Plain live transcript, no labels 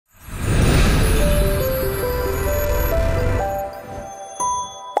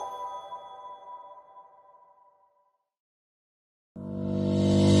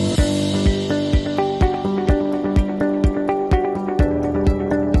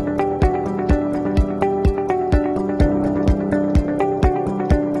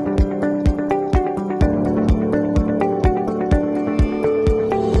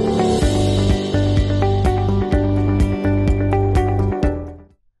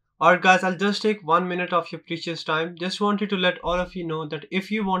Alright guys, I'll just take 1 minute of your precious time. Just wanted to let all of you know that if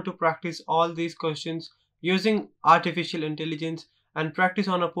you want to practice all these questions using artificial intelligence and practice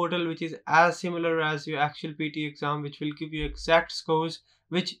on a portal which is as similar as your actual PTE exam, which will give you exact scores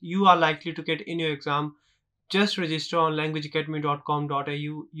which you are likely to get in your exam, just register on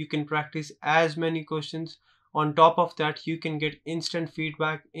𝗦𝗲𝗃𝗵𝗺.com.au. You can practice as many questions. On top of that, you can get instant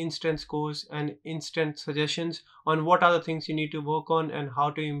feedback, instant scores, and instant suggestions on what are the things you need to work on and how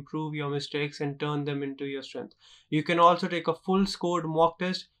to improve your mistakes and turn them into your strength. You can also take a full scored mock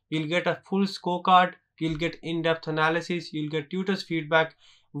test. You'll get a full scorecard. You'll get in-depth analysis. You'll get tutor's feedback.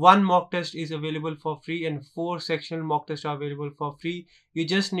 One mock test is available for free and 4 sectional mock tests are available for free. You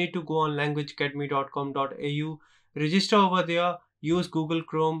just need to go on 𝗪𝗚𝗃𝗵𝗺.com.au, register over there, use Google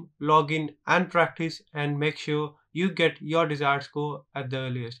Chrome, log in and practice, and make sure you get your desired score at the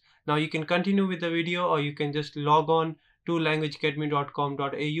earliest. Now you can continue with the video, or you can just log on to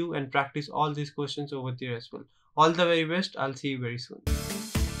𝗪𝗚𝗃𝗵𝗺.com.au and practice all these questions over there as well. All the very best. I'll see you very soon.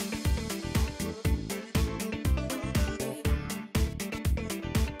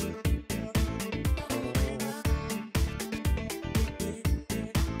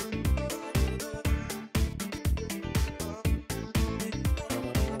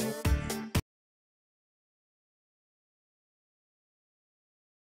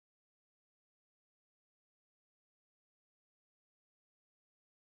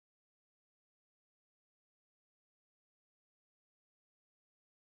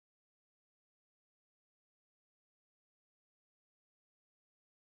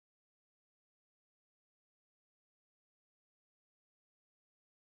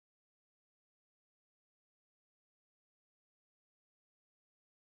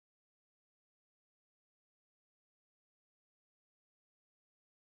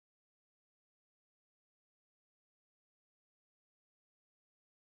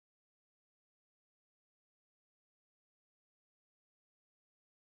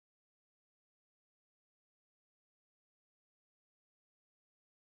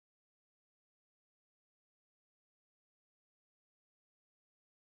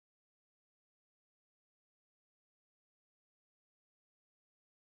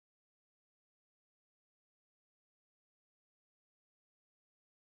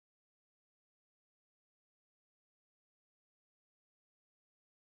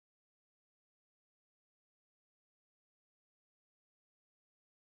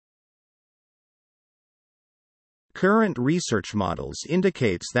 Current research models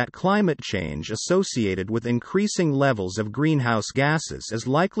indicates that climate change associated with increasing levels of greenhouse gases is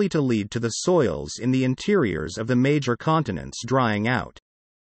likely to lead to the soils in the interiors of the major continents drying out.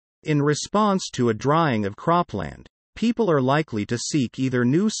 In response to a drying of cropland, people are likely to seek either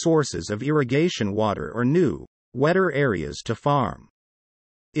new sources of irrigation water or new, wetter areas to farm.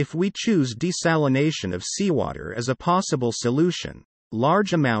 If we choose desalination of seawater as a possible solution,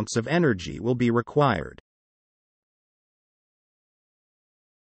 large amounts of energy will be required.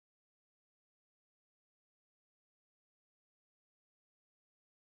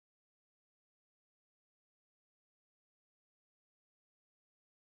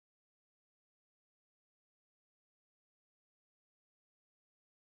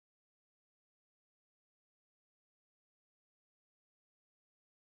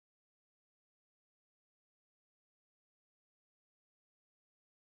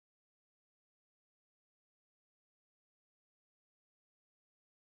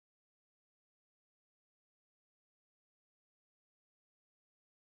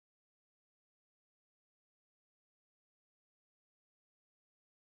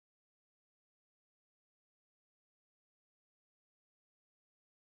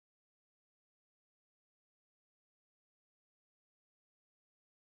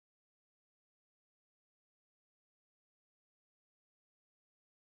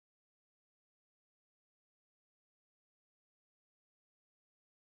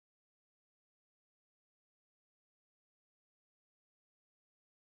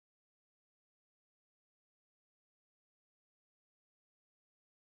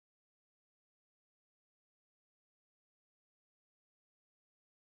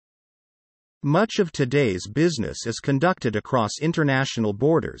 Much of today's business is conducted across international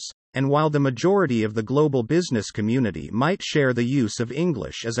borders, and while the majority of the global business community might share the use of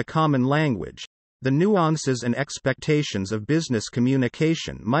English as a common language, the nuances and expectations of business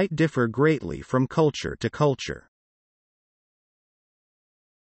communication might differ greatly from culture to culture.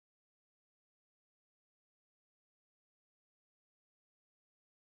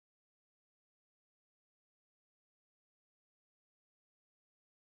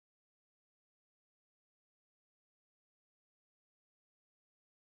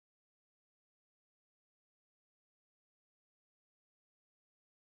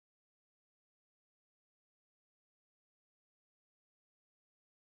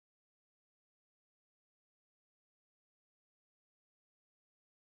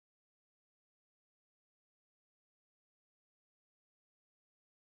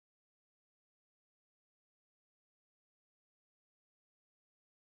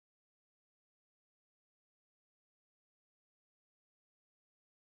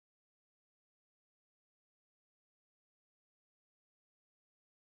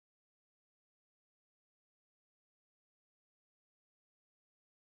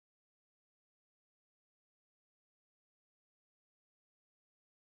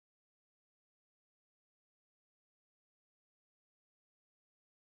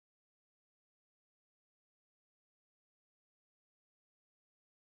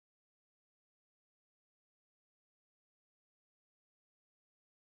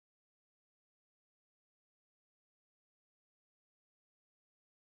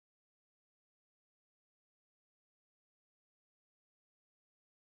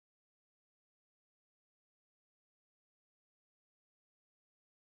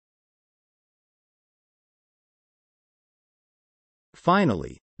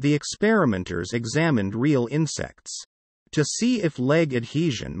 Finally, the experimenters examined real insects to see if leg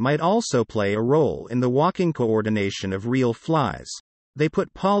adhesion might also play a role in the walking coordination of real flies. They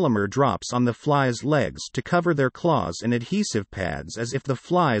put polymer drops on the flies' legs to cover their claws in adhesive pads as if the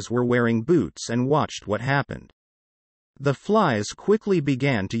flies were wearing boots and watched what happened. The flies quickly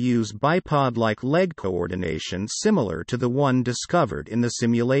began to use bipod-like leg coordination similar to the one discovered in the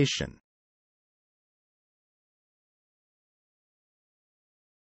simulation.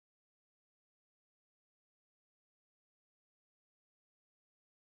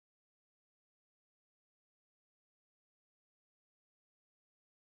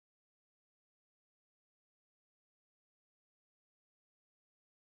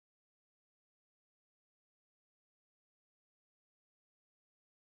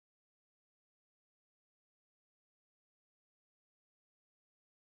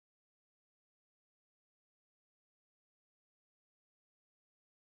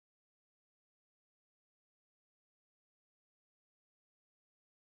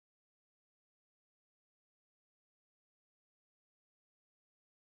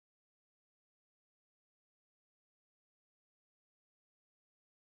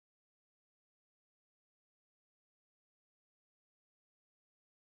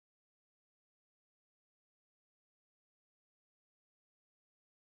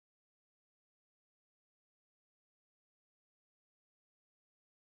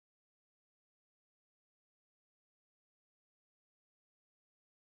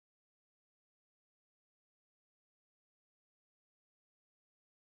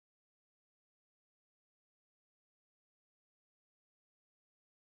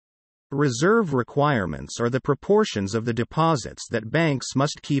 Reserve requirements are the proportions of the deposits that banks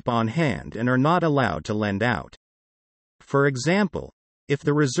must keep on hand and are not allowed to lend out. For example, if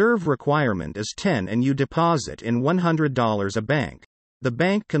the reserve requirement is 10 and you deposit in $100 a bank, the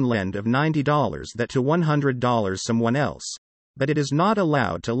bank can lend of $90 that to $100 someone else, but it is not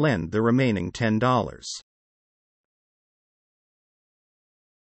allowed to lend the remaining $10.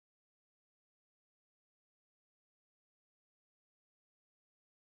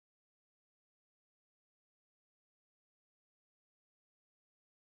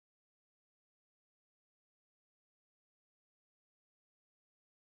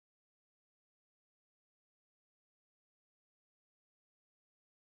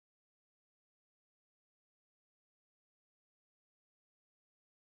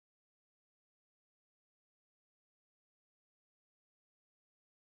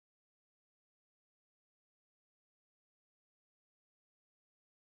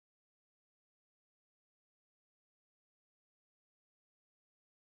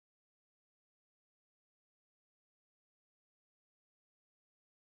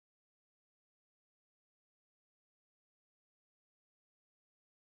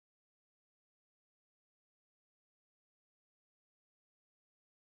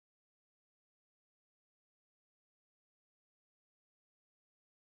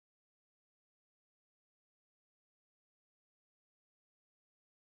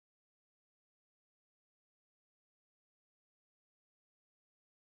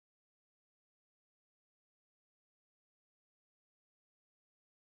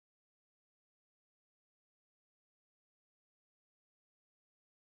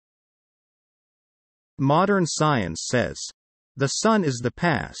 Modern science says, the sun is the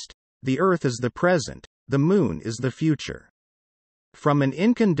past, the earth is the present, the moon is the future. From an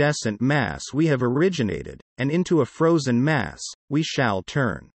incandescent mass we have originated, and into a frozen mass we shall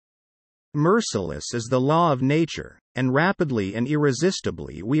turn. Merciless is the law of nature, and rapidly and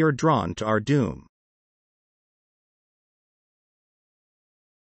irresistibly we are drawn to our doom.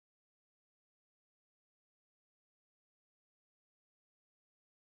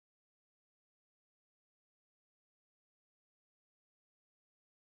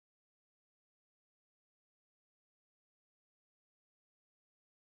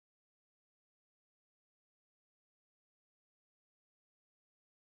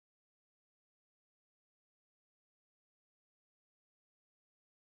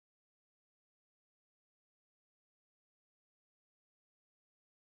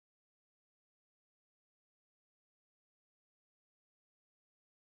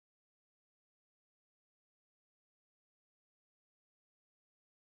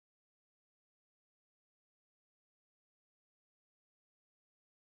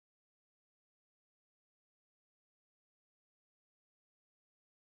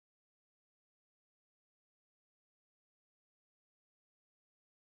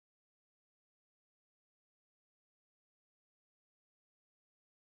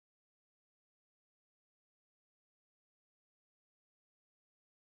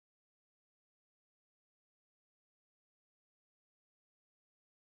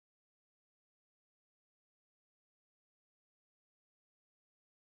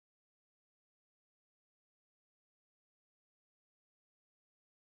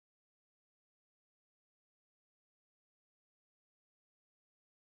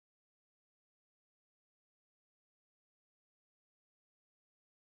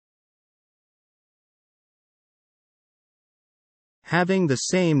 having the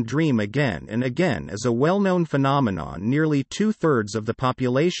same dream again and again is a well-known phenomenon. Nearly two-thirds of the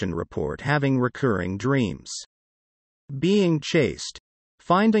population report having recurring dreams. Being chased.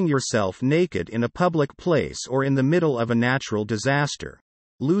 Finding yourself naked in a public place or in the middle of a natural disaster.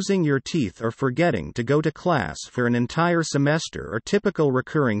 Losing your teeth or forgetting to go to class for an entire semester are typical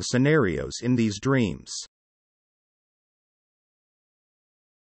recurring scenarios in these dreams.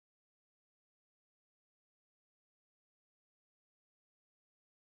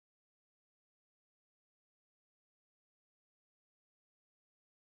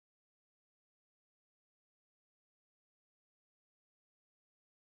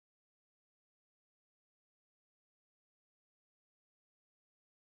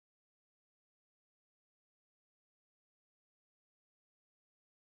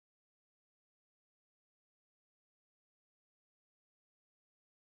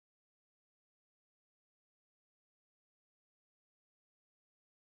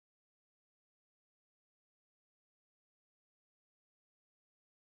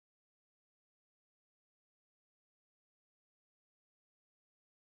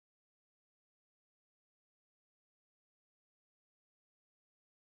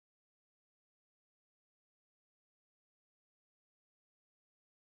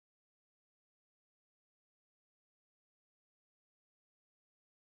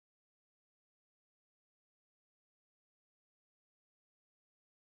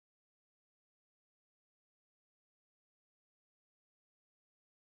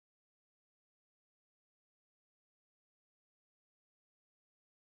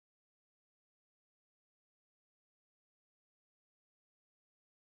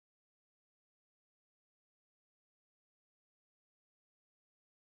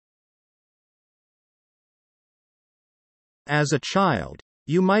 As a child,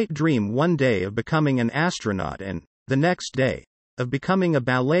 you might dream one day of becoming an astronaut and, the next day, of becoming a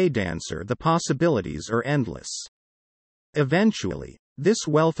ballet dancer. The possibilities are endless. Eventually, this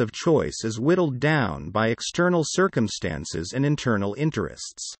wealth of choice is whittled down by external circumstances and internal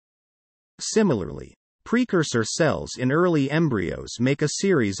interests. Similarly, precursor cells in early embryos make a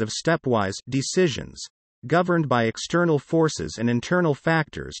series of stepwise decisions, governed by external forces and internal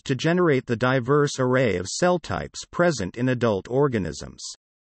factors to generate the diverse array of cell types present in adult organisms.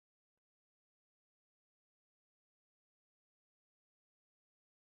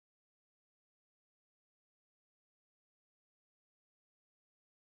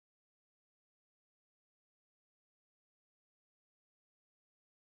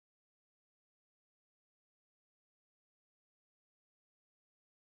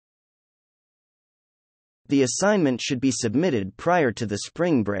 The assignment should be submitted prior to the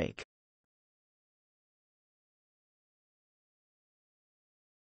spring break.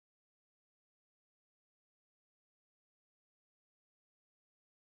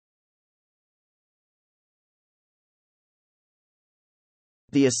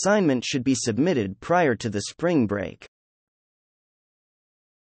 The assignment should be submitted prior to the spring break.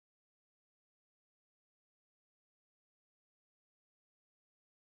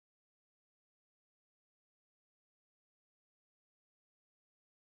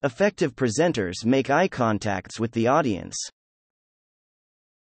 Effective presenters make eye contacts with the audience.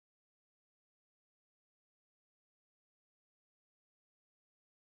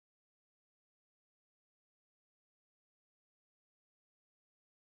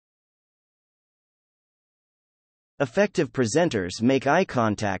 Effective presenters make eye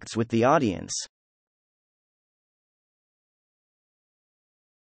contacts with the audience.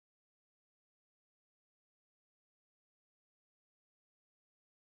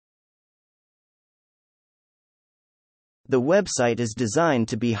 The website is designed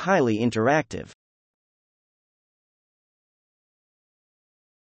to be highly interactive.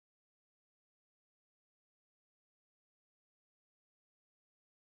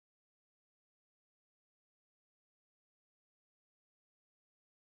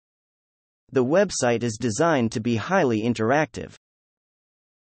 The website is designed to be highly interactive.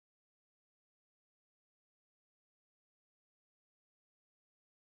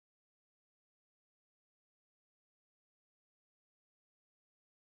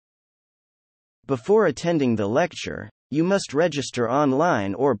 Before attending the lecture, you must register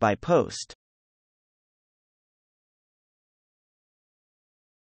online or by post.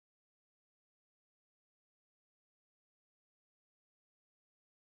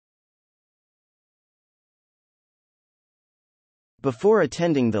 Before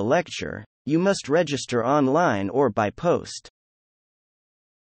attending the lecture, you must register online or by post.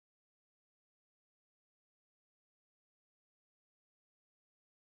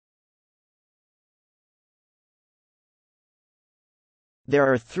 There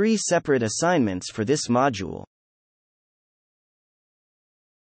are 3 separate assignments for this module.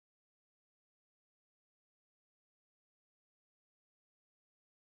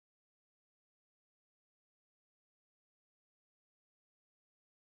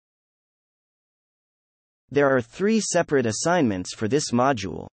 There are 3 separate assignments for this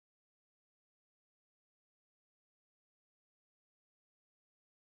module.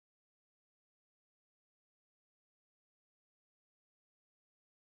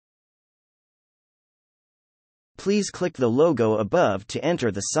 Please click the logo above to enter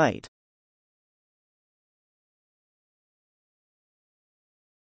the site.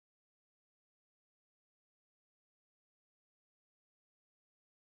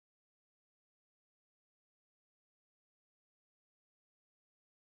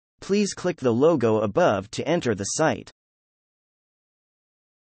 Please click the logo above to enter the site.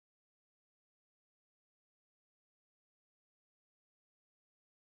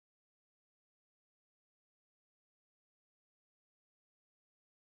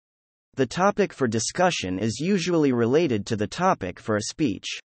 The topic for discussion is usually related to the topic for a speech.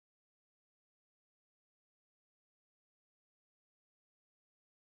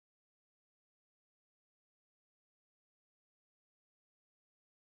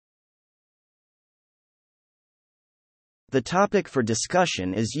 The topic for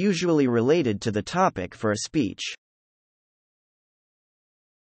discussion is usually related to the topic for a speech.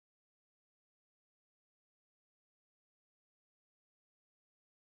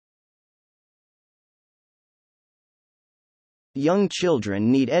 Young children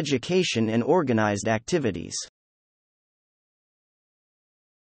need education and organized activities.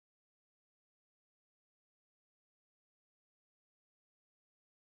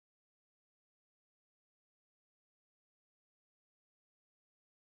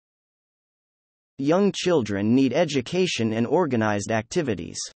 Young children need education and organized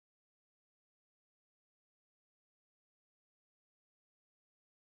activities.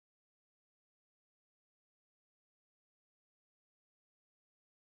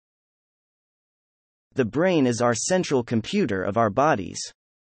 The brain is our central computer of our bodies.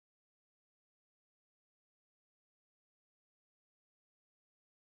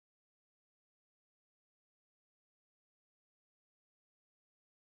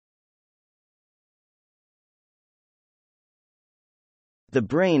 The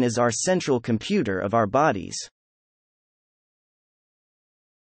brain is our central computer of our bodies.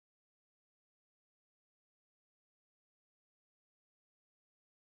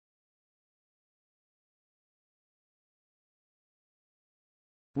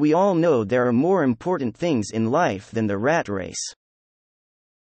 We all know there are more important things in life than the rat race.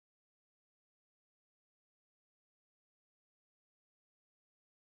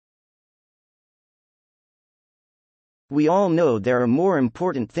 We all know there are more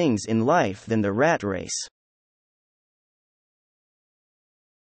important things in life than the rat race.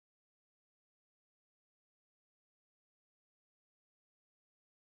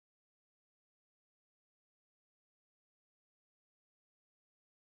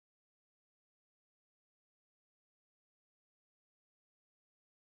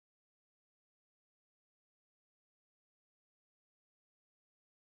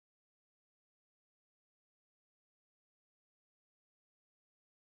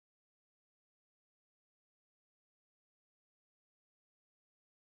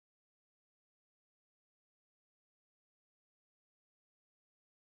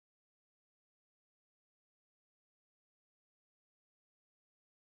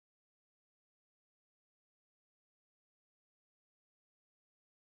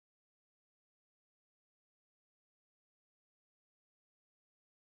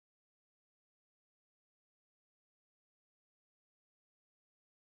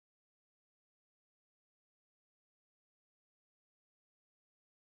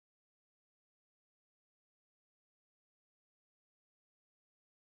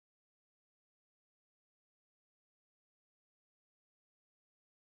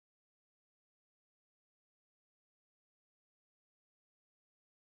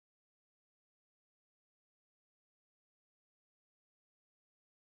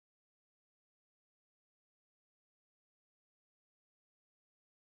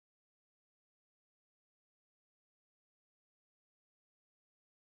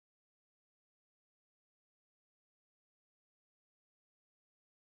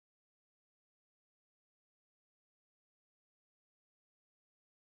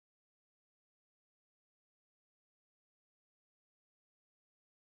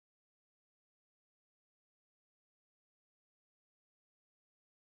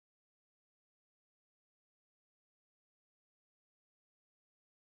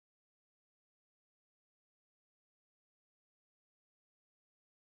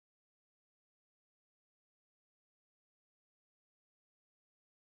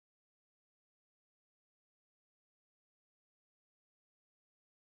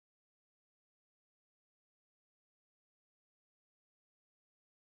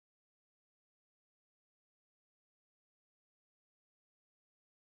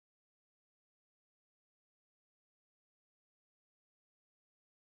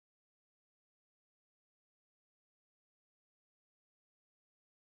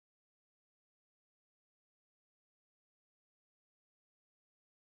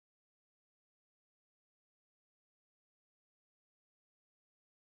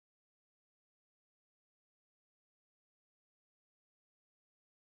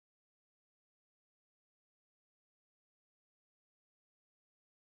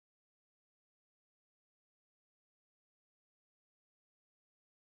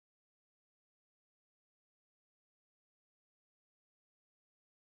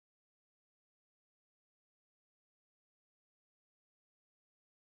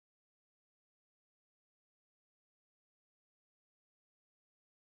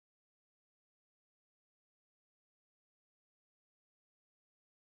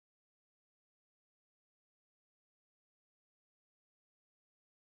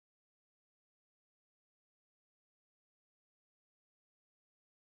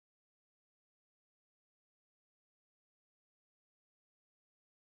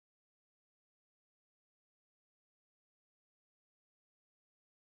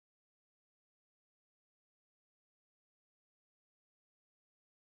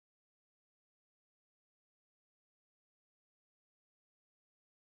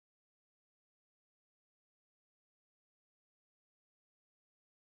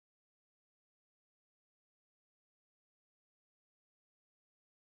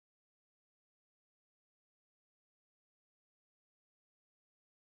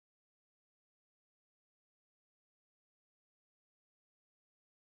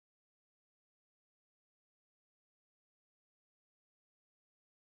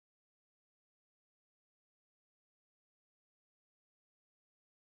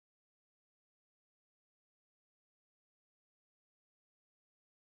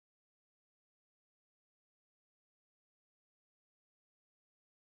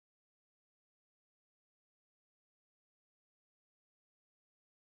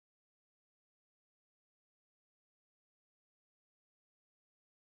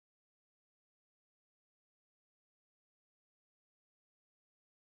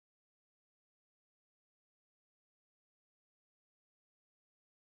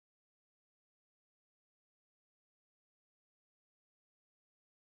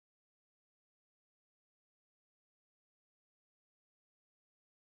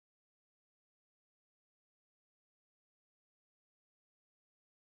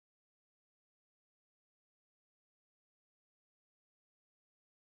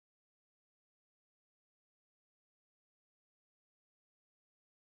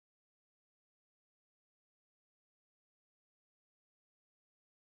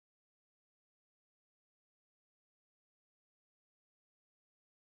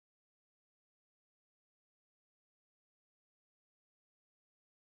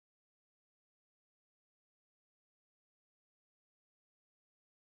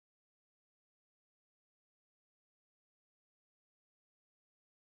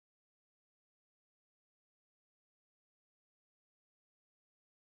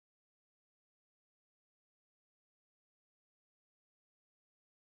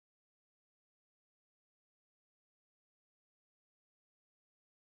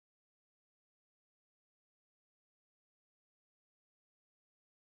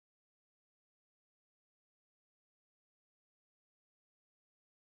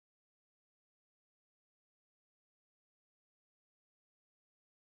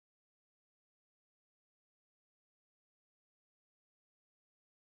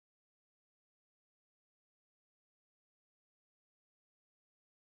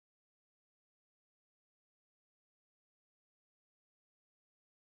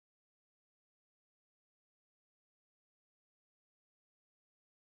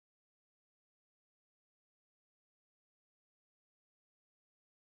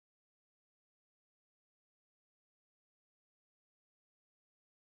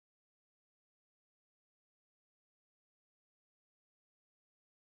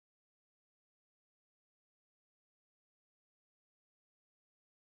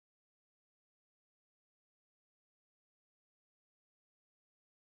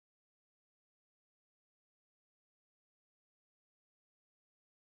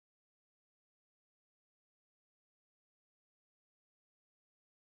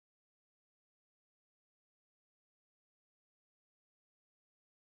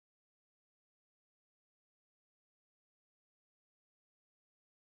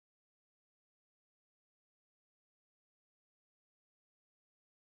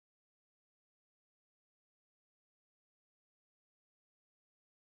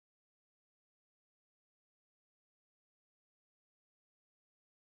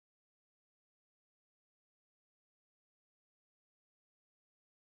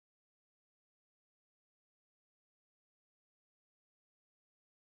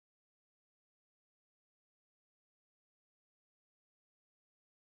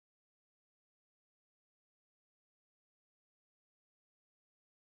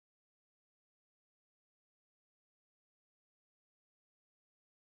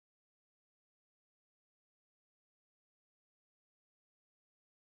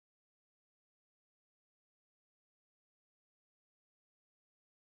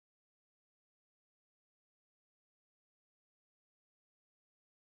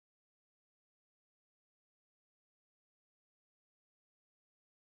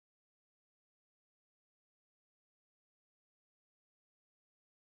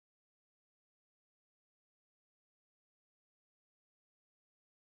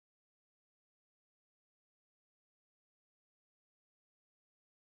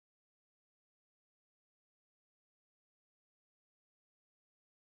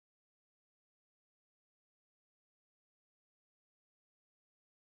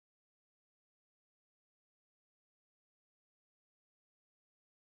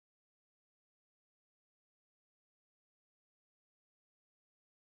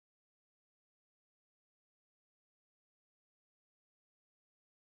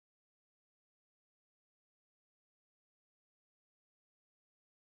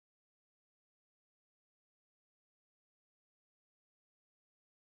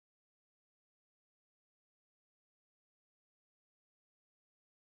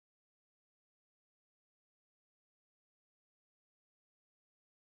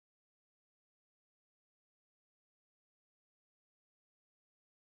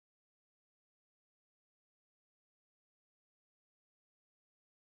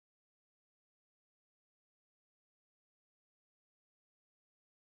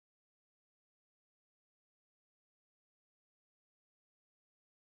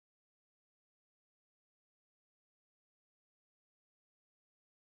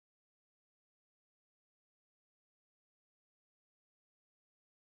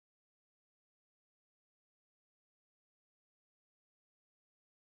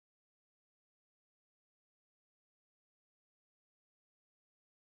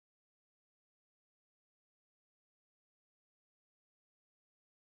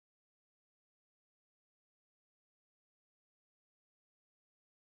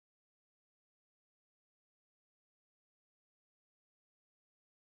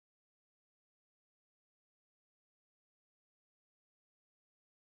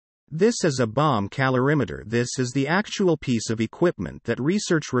 This is a bomb calorimeter. This is the actual piece of equipment that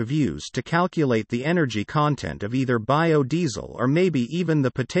research reviews to calculate the energy content of either biodiesel or maybe even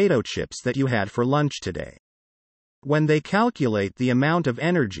the potato chips that you had for lunch today. When they calculate the amount of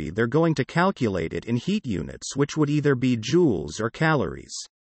energy, they're going to calculate it in heat units, which would either be joules or calories.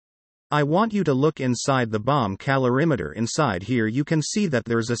 I want you to look inside the bomb calorimeter. Inside here you can see that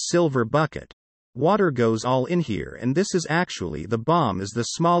there's a silver bucket. Water goes all in here, and this is actually the bomb, is the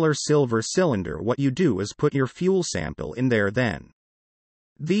smaller silver cylinder. What you do is put your fuel sample in there. Then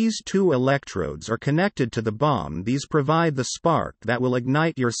these two electrodes are connected to the bomb. These provide the spark that will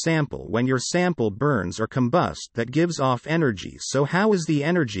ignite your sample. When your sample burns or combusts, that gives off energy. So how is the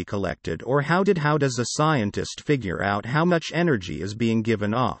energy collected, or how does a scientist figure out how much energy is being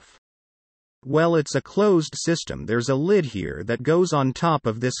given off? Well, it's a closed system. There's a lid here that goes on top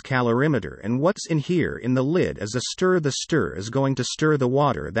of this calorimeter, and what's in here in the lid is a stir. The stir is going to stir the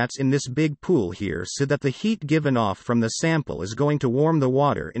water that's in this big pool here, so that the heat given off from the sample is going to warm the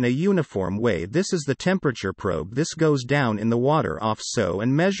water in a uniform way. This is the temperature probe. This goes down in the water off so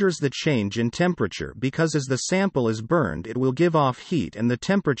and measures the change in temperature, because as the sample is burned it will give off heat and the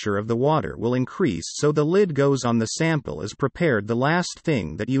temperature of the water will increase. So the lid goes on, the sample is prepared. The last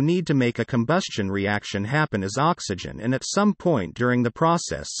thing that you need to make a combustion reaction happen is oxygen, and at some point during the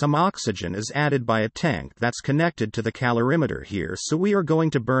process some oxygen is added by a tank that's connected to the calorimeter here. So we are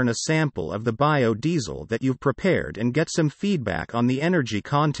going to burn a sample of the biodiesel that you've prepared and get some feedback on the energy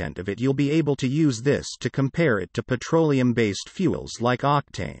content of it. You'll be able to use this to compare it to petroleum-based fuels like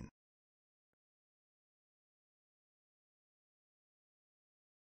octane.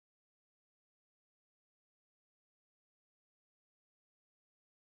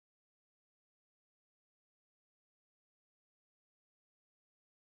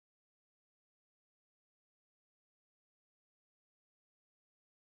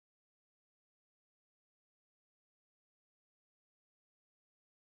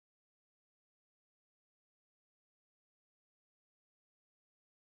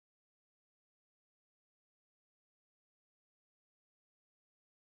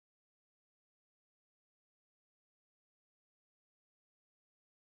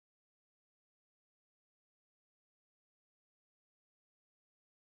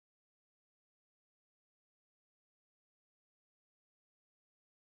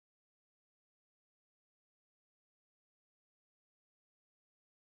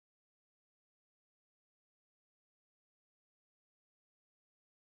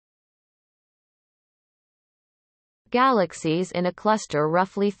 Galaxies in a cluster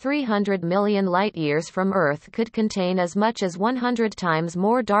roughly 300 million light-years from Earth could contain as much as 100 times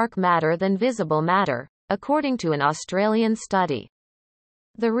more dark matter than visible matter, according to an Australian study.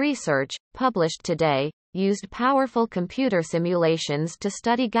 The research, published today, used powerful computer simulations to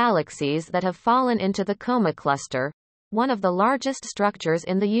study galaxies that have fallen into the Coma cluster, one of the largest structures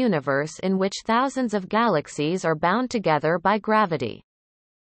in the universe in which thousands of galaxies are bound together by gravity.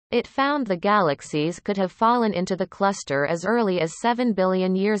 It found the galaxies could have fallen into the cluster as early as 7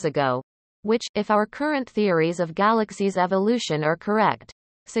 billion years ago, which, if our current theories of galaxies' evolution are correct,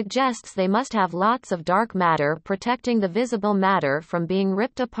 suggests they must have lots of dark matter protecting the visible matter from being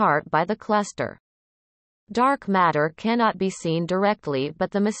ripped apart by the cluster. Dark matter cannot be seen directly,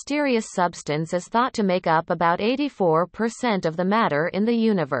 but the mysterious substance is thought to make up about 84% of the matter in the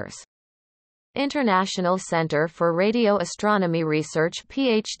universe. International Center for Radio Astronomy Research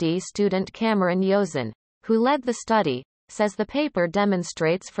PhD student Cameron Yosen, who led the study, says the paper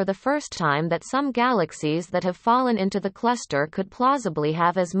demonstrates for the first time that some galaxies that have fallen into the cluster could plausibly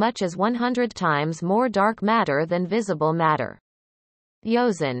have as much as 100 times more dark matter than visible matter.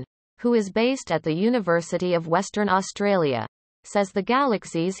 Yosen, who is based at the University of Western Australia, says the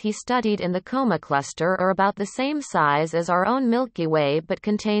galaxies he studied in the Coma cluster are about the same size as our own Milky Way but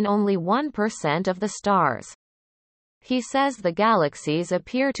contain only 1% of the stars. He says the galaxies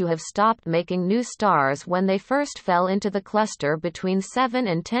appear to have stopped making new stars when they first fell into the cluster between 7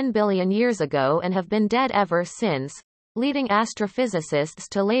 and 10 billion years ago and have been dead ever since, leading astrophysicists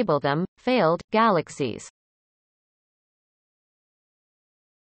to label them failed galaxies.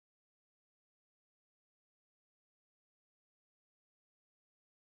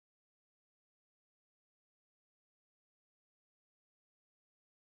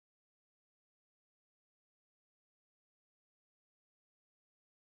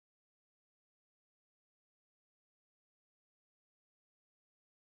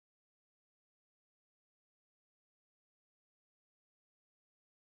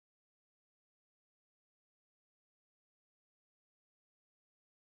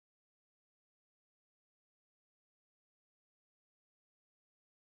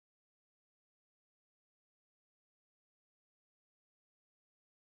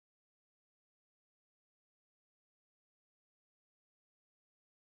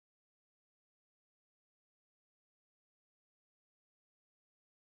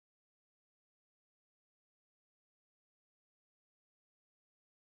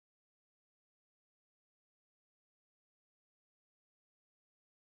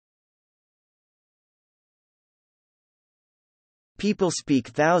 People speak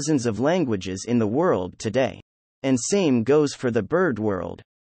thousands of languages in the world today. And same goes for the bird world.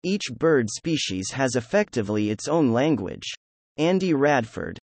 Each bird species has effectively its own language. Andy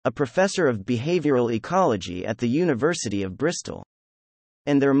Radford, a professor of behavioral ecology at the University of Bristol.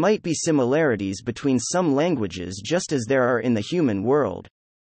 And there might be similarities between some languages just as there are in the human world.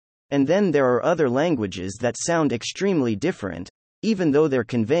 And then there are other languages that sound extremely different, even though they're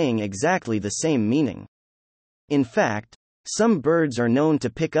conveying exactly the same meaning. In fact, some birds are known to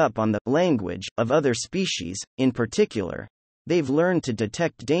pick up on the language of other species. In particular, they've learned to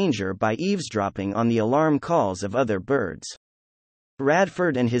detect danger by eavesdropping on the alarm calls of other birds.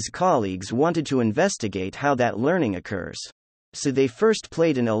 Radford and his colleagues wanted to investigate how that learning occurs. So they first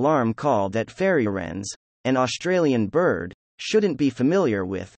played an alarm call that fairy wrens, an Australian bird, shouldn't be familiar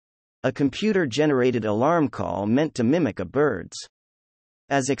with, a computer-generated alarm call meant to mimic a bird's.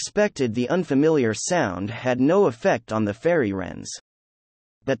 As expected, the unfamiliar sound had no effect on the fairy wrens.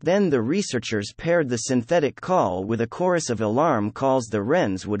 But then the researchers paired the synthetic call with a chorus of alarm calls the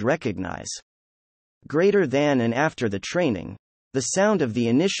wrens would recognize. Greater than and after the training, the sound of the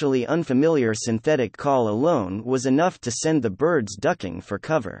initially unfamiliar synthetic call alone was enough to send the birds ducking for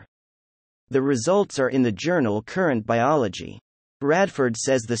cover. The results are in the journal Current Biology. Radford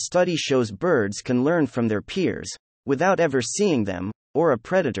says the study shows birds can learn from their peers, without ever seeing them, or a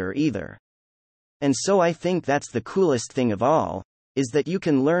predator either. And so I think that's the coolest thing of all, is that you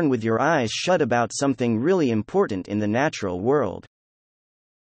can learn with your eyes shut about something really important in the natural world.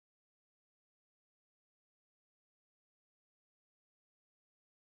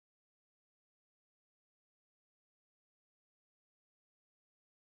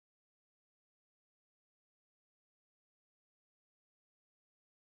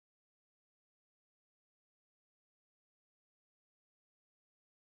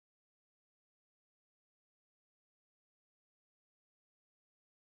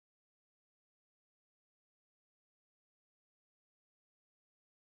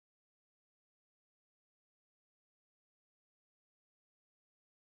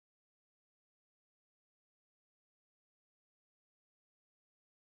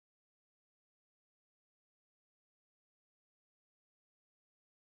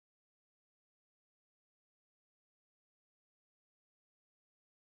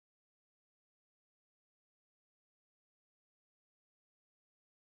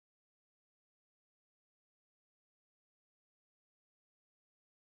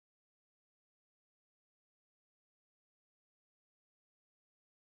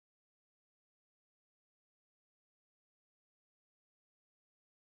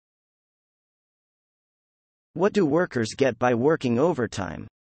 What do workers get by working overtime?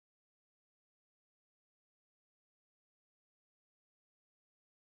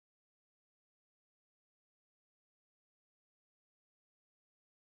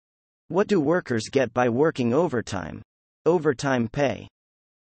 What do workers get by working overtime? Overtime pay.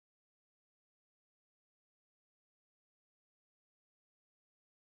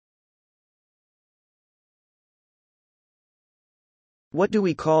 What do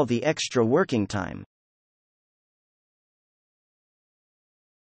we call the extra working time?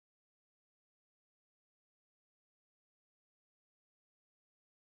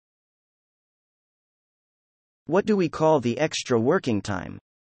 What do we call the extra working time?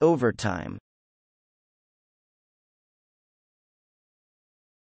 Overtime.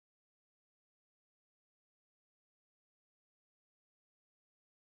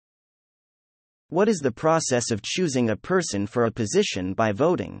 What is the process of choosing a person for a position by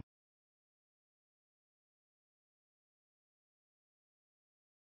voting?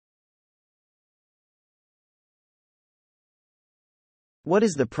 What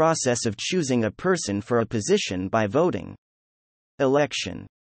is the process of choosing a person for a position by voting? Election.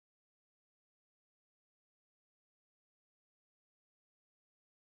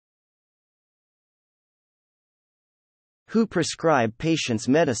 Who prescribe patients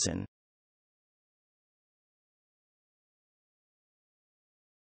medicine?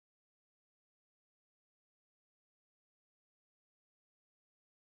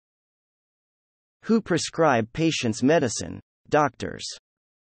 Who prescribe patients medicine? Doctors.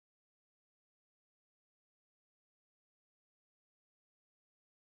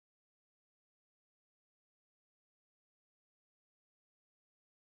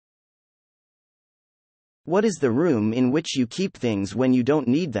 What is the room in which you keep things when you don't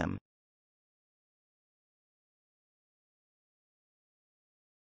need them?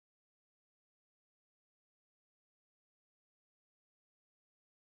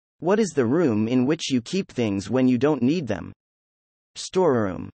 What is the room in which you keep things when you don't need them?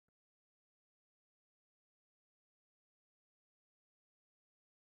 Storeroom.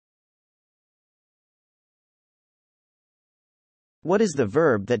 What is the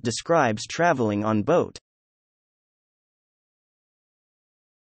verb that describes traveling on boat?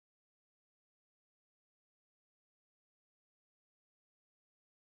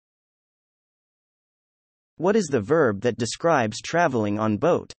 What is the verb that describes traveling on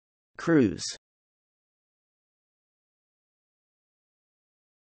boat? Cruise.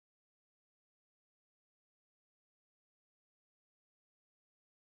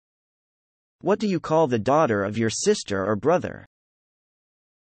 What do you call the daughter of your sister or brother?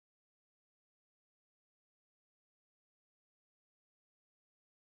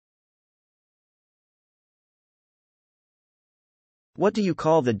 What do you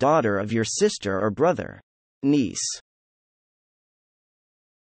call the daughter of your sister or brother? Niece.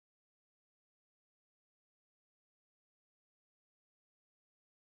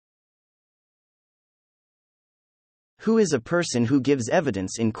 Who is a person who gives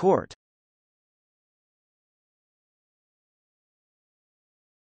evidence in court?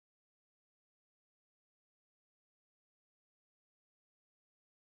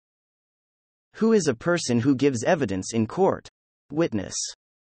 Who is a person who gives evidence in court? Witness.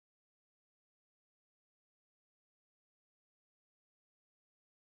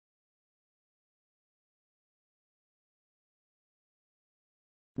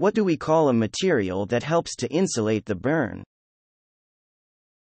 What do we call a material that helps to insulate the burn?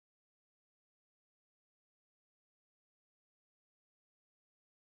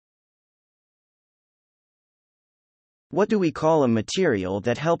 What do we call a material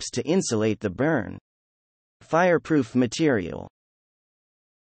that helps to insulate the burn? Fireproof material.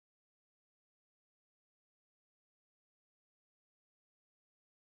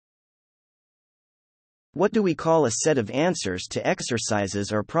 What do we call a set of answers to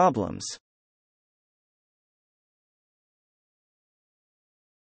exercises or problems?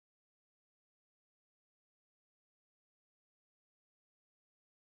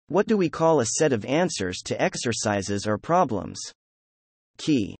 What do we call a set of answers to exercises or problems?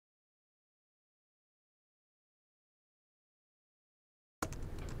 Key.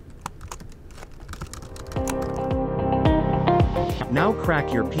 Now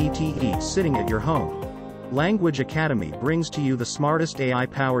crack your PTE sitting at your home. Language Academy brings to you the smartest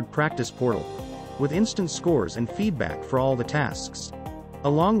AI-powered practice portal, with instant scores and feedback for all the tasks.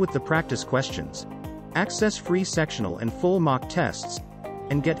 Along with the practice questions, access free sectional and full mock tests,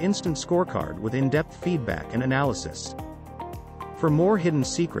 and get instant scorecard with in-depth feedback and analysis. For more hidden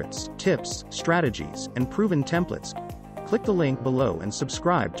secrets, tips, strategies, and proven templates, click the link below and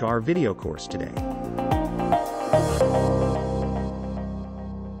subscribe to our video course today.